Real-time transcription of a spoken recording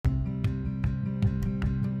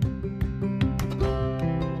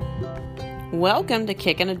welcome to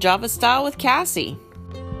Kicking a Java Style with Cassie.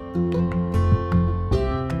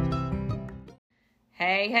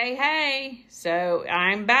 Hey. So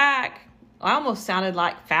I'm back. I almost sounded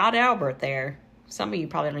like Fat Albert there. Some of you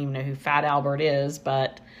probably don't even know who Fat Albert is,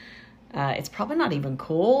 but it's probably not even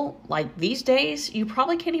cool. Like these days, you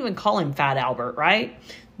probably can't even call him Fat Albert, right?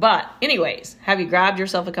 But anyways, have you grabbed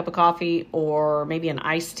yourself a cup of coffee or maybe an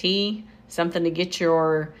iced tea? Something to get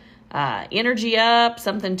your energy up,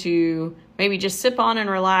 something to maybe just sip on and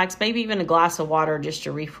relax, maybe even a glass of water just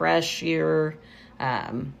to refresh your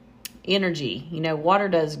energy. You know, water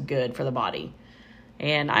does good for the body.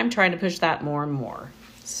 And I'm trying to push that more and more.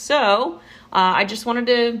 So I just wanted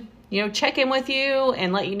to, check in with you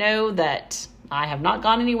and let you know that I have not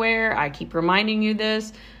gone anywhere. I keep reminding you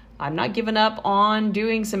this. I'm not giving up on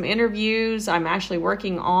doing some interviews. I'm actually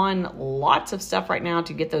working on lots of stuff right now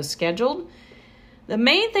to get those scheduled. The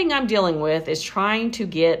main thing I'm dealing with is trying to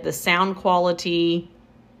get the sound quality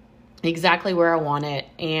exactly where I want it.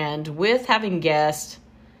 And with having guests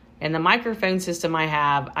and the microphone system I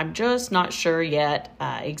have, I'm just not sure yet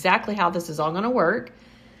exactly how this is all going to work.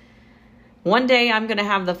 One day I'm going to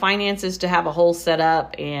have the finances to have a whole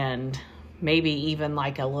setup and maybe even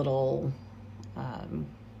like a little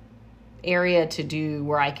area to do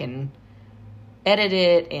where I can edit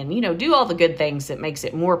it and, do all the good things that makes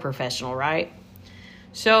it more professional, right?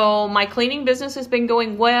 So my cleaning business has been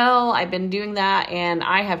going well. I've been doing that, and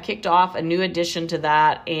I have kicked off a new addition to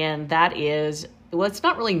that, and that is, well, it's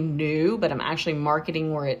not really new, but I'm actually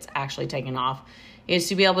marketing where it's actually taken off, is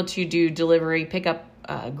to be able to do delivery, pick up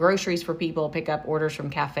groceries for people, pick up orders from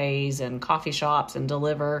cafes and coffee shops and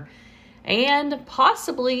deliver, and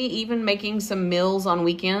possibly even making some meals on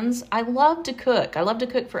weekends. I love to cook. I love to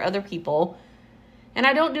cook for other people. And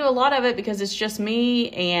I don't do a lot of it because it's just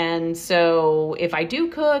me. And so if I do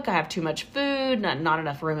cook, I have too much food, not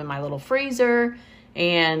enough room in my little freezer.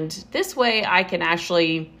 And this way I can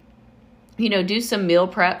actually, do some meal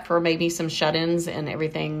prep for maybe some shut-ins and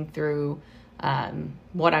everything through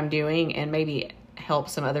what I'm doing and maybe help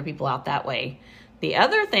some other people out that way. The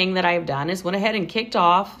other thing that I've done is went ahead and kicked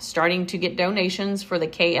off starting to get donations for the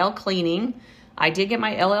KL cleaning. I did get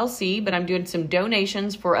my LLC, but I'm doing some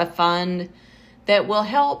donations for a fund that will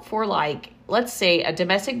help for, like, let's say a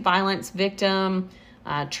domestic violence victim,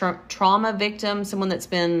 trauma victim, someone that's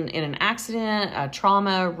been in an accident, a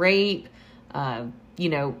trauma, rape,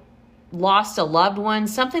 lost a loved one,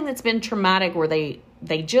 something that's been traumatic where they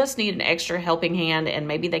just need an extra helping hand and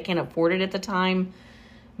maybe they can't afford it at the time,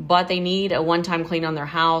 but they need a one-time clean on their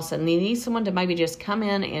house and they need someone to maybe just come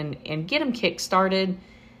in and get them kick-started.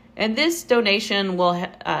 And this donation will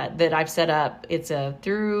that I've set up, it's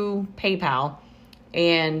through PayPal.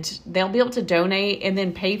 And they'll be able to donate and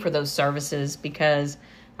then pay for those services because,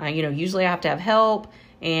 usually I have to have help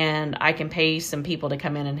and I can pay some people to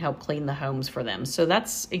come in and help clean the homes for them. So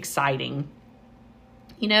that's exciting.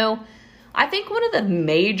 I think one of the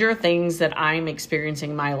major things that I'm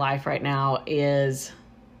experiencing in my life right now is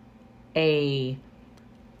a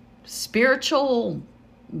spiritual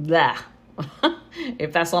blah,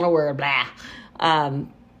 if that's not a word, blah.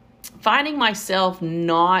 Finding myself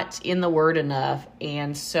not in the word enough,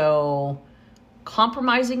 and so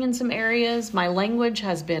compromising in some areas. My language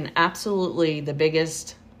has been absolutely the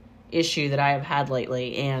biggest issue that I have had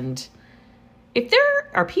lately. And if there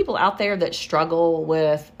are people out there that struggle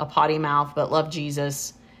with a potty mouth but love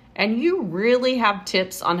Jesus, and you really have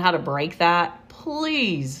tips on how to break that,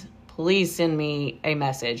 please send me a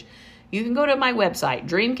message. You can go to my website,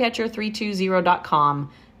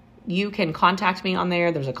 dreamcatcher320.com. You can contact me on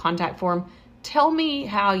there. There's a contact form. Tell me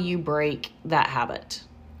how you break that habit.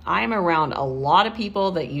 I'm around a lot of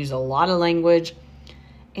people that use a lot of language,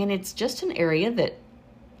 and it's just an area that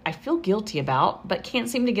I feel guilty about, but can't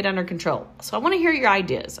seem to get under control. So I want to hear your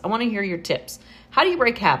ideas. I want to hear your tips. How do you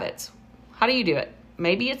break habits? How do you do it?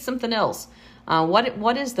 Maybe it's something else.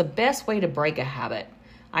 What is the best way to break a habit?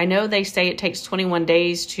 I know they say it takes 21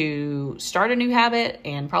 days to start a new habit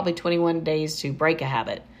and probably 21 days to break a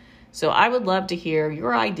habit. So I would love to hear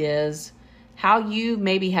your ideas, how you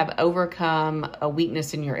maybe have overcome a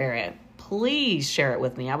weakness in your area. Please share it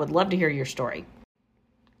with me. I would love to hear your story.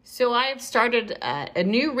 So I've started a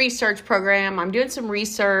new research program. I'm doing some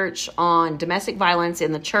research on domestic violence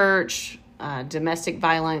in the church, domestic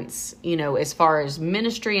violence, as far as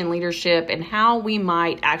ministry and leadership and how we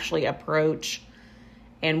might actually approach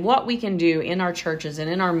and what we can do in our churches and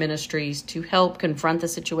in our ministries to help confront the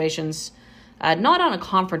situations, not on a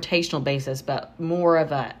confrontational basis, but more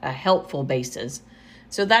of a helpful basis.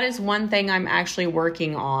 So that is one thing I'm actually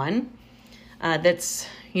working on that's,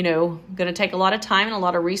 going to take a lot of time and a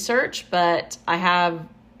lot of research, but I have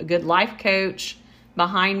a good life coach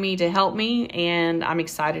behind me to help me, and I'm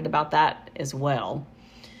excited about that as well.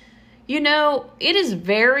 It is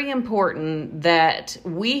very important that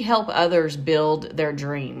we help others build their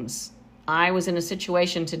dreams. I was in a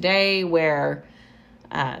situation today where,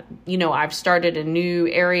 I've started a new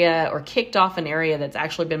area or kicked off an area that's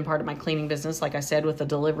actually been part of my cleaning business, like I said, with the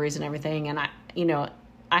deliveries and everything. And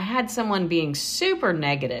I had someone being super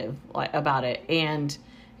negative about it. And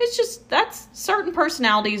it's just, that's certain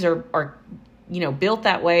personalities are built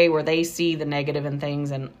that way where they see the negative in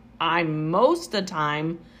things. And most of the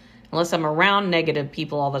time, unless I'm around negative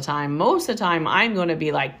people all the time, most of the time I'm going to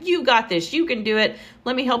be like, you got this, you can do it.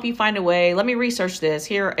 Let me help you find a way. Let me research this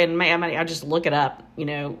here. And I just look it up,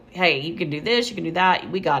 hey, you can do this, you can do that.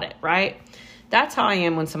 We got it, right? That's how I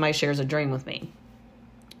am when somebody shares a dream with me.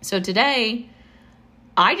 So today,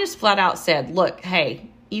 I just flat out said, look, hey,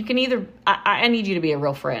 you can either, I need you to be a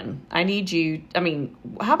real friend.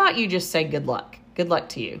 How about you just say good luck? Good luck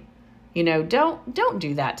to you. Don't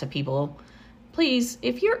do that to people. Please,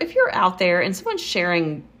 if you're out there and someone's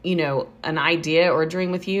sharing, an idea or a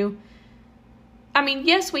dream with you,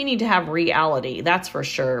 yes, we need to have reality, that's for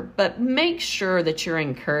sure, but make sure that you're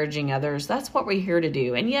encouraging others. That's what we're here to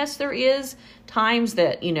do. And yes, there is times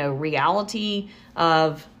that, reality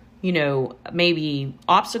of, maybe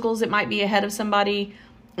obstacles that might be ahead of somebody.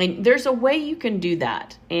 And there's a way you can do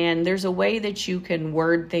that. And there's a way that you can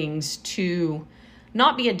word things to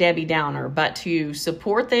not be a Debbie Downer, but to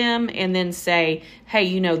support them and then say,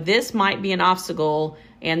 hey, this might be an obstacle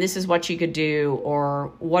and this is what you could do,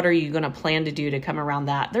 or what are you going to plan to do to come around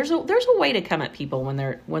that? There's a way to come at people when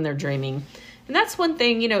they're dreaming. And that's one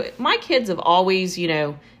thing, my kids have always,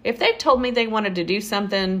 if they've told me they wanted to do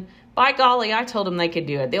something, by golly, I told them they could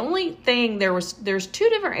do it. The only thing, there's two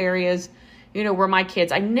different areas, where my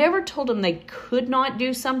kids, I never told them they could not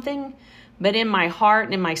do something. But in my heart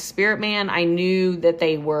and in my spirit, man, I knew that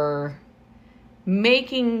they were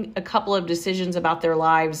making a couple of decisions about their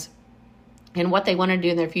lives and what they want to do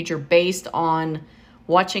in their future based on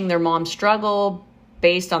watching their mom struggle,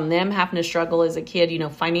 based on them having to struggle as a kid,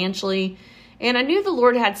 financially. And I knew the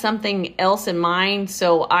Lord had something else in mind.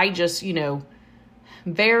 So I just, the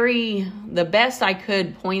best I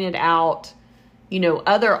could pointed out,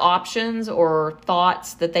 other options or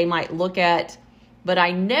thoughts that they might look at. But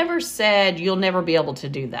I never said you'll never be able to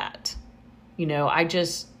do that.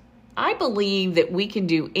 I believe that we can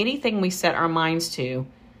do anything we set our minds to.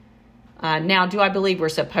 Now, do I believe we're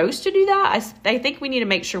supposed to do that? I think we need to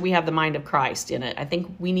make sure we have the mind of Christ in it. I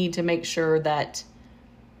think we need to make sure that,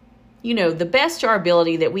 the best to our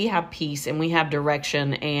ability, that we have peace and we have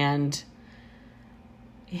direction. And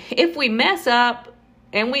if we mess up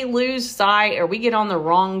and we lose sight or we get on the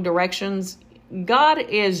wrong directions, God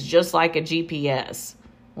is just like a GPS.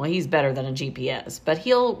 Well, he's better than a GPS, but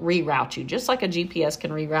he'll reroute you. Just like a GPS can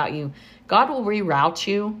reroute you, God will reroute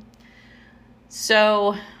you.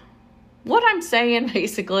 So what I'm saying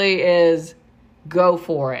basically is go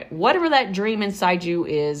for it. Whatever that dream inside you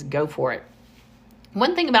is, go for it.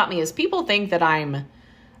 One thing about me is people think that I'm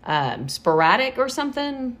sporadic or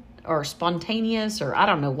something, or spontaneous, or I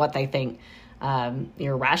don't know what they think.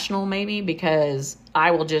 Irrational maybe, because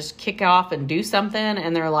I will just kick off and do something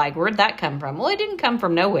and they're like, where'd that come from? Well, it didn't come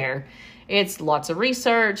from nowhere. It's lots of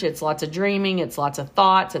research, it's lots of dreaming, it's lots of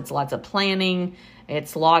thoughts, it's lots of planning,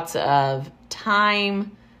 it's lots of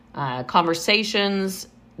time, conversations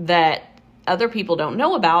that other people don't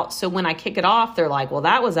know about. So when I kick it off, they're like, well,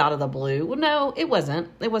 that was out of the blue. Well, no, it wasn't.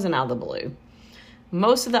 It wasn't out of the blue.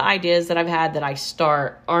 Most of the ideas that I've had that I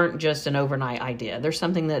start aren't just an overnight idea. There's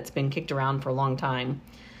something that's been kicked around for a long time.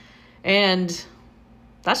 And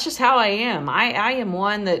that's just how I am. I am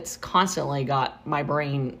one that's constantly got my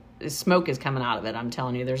brain, smoke is coming out of it. I'm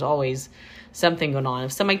telling you, there's always something going on.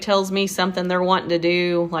 If somebody tells me something they're wanting to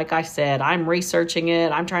do, like I said, I'm researching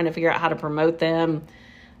it. I'm trying to figure out how to promote them.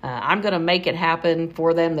 I'm going to make it happen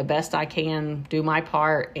for them the best I can, do my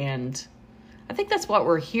part. And I think that's what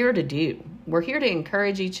we're here to do. We're here to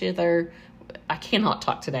encourage each other. I cannot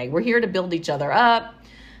talk today. We're here to build each other up.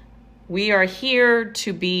 We are here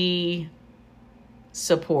to be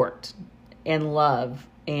support and love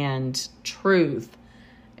and truth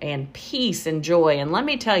and peace and joy. And let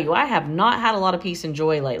me tell you, I have not had a lot of peace and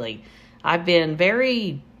joy lately. I've been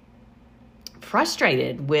very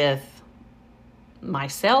frustrated with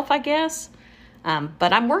myself, I guess.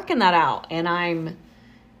 But I'm working that out, and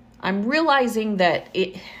I'm realizing that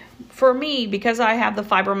it, for me, because I have the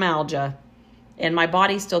fibromyalgia and my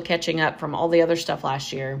body's still catching up from all the other stuff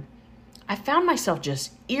last year, I found myself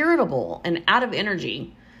just irritable and out of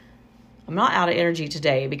energy. I'm not out of energy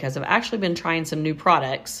today because I've actually been trying some new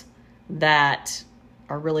products that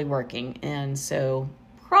are really working. And so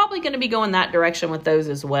probably going to be going that direction with those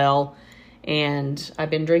as well. And I've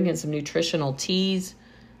been drinking some nutritional teas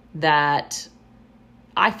that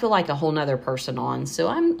I feel like a whole nother person on. So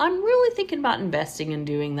I'm really thinking about investing in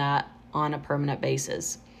doing that on a permanent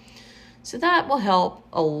basis. So that will help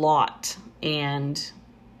a lot. And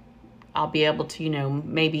I'll be able to,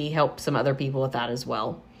 maybe help some other people with that as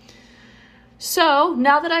well. So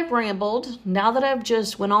now that I've rambled, now that I've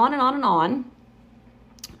just went on and on and on,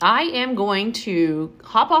 I am going to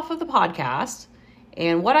hop off of the podcast.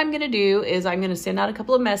 And what I'm going to do is I'm going to send out a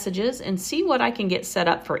couple of messages and see what I can get set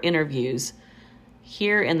up for interviews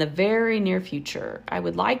here in the very near future. I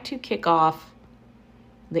would like to kick off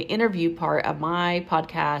the interview part of my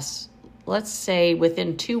podcast, let's say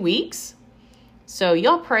within 2 weeks. So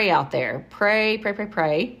y'all pray out there. Pray.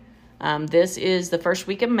 This is the first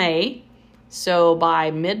week of May. So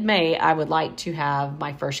by mid-May, I would like to have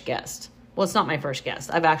my first guest. Well, it's not my first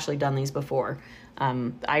guest. I've actually done these before.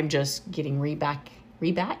 I'm just getting re-back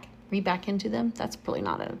into them. That's probably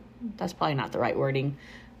not the right wording.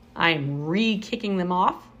 I'm re-kicking them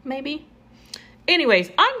off, maybe.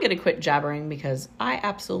 Anyways, I'm going to quit jabbering because I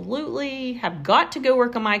absolutely have got to go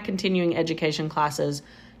work on my continuing education classes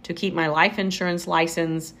to keep my life insurance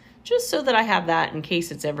license, just so that I have that in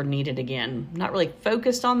case it's ever needed again. I'm not really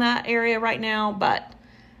focused on that area right now, but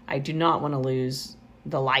I do not want to lose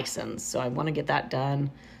the license. So I want to get that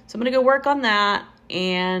done. So I'm going to go work on that.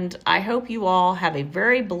 And I hope you all have a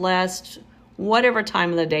very blessed, whatever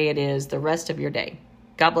time of the day it is, the rest of your day.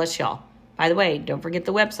 God bless y'all. By the way, don't forget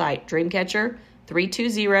the website,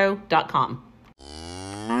 dreamcatcher320.com.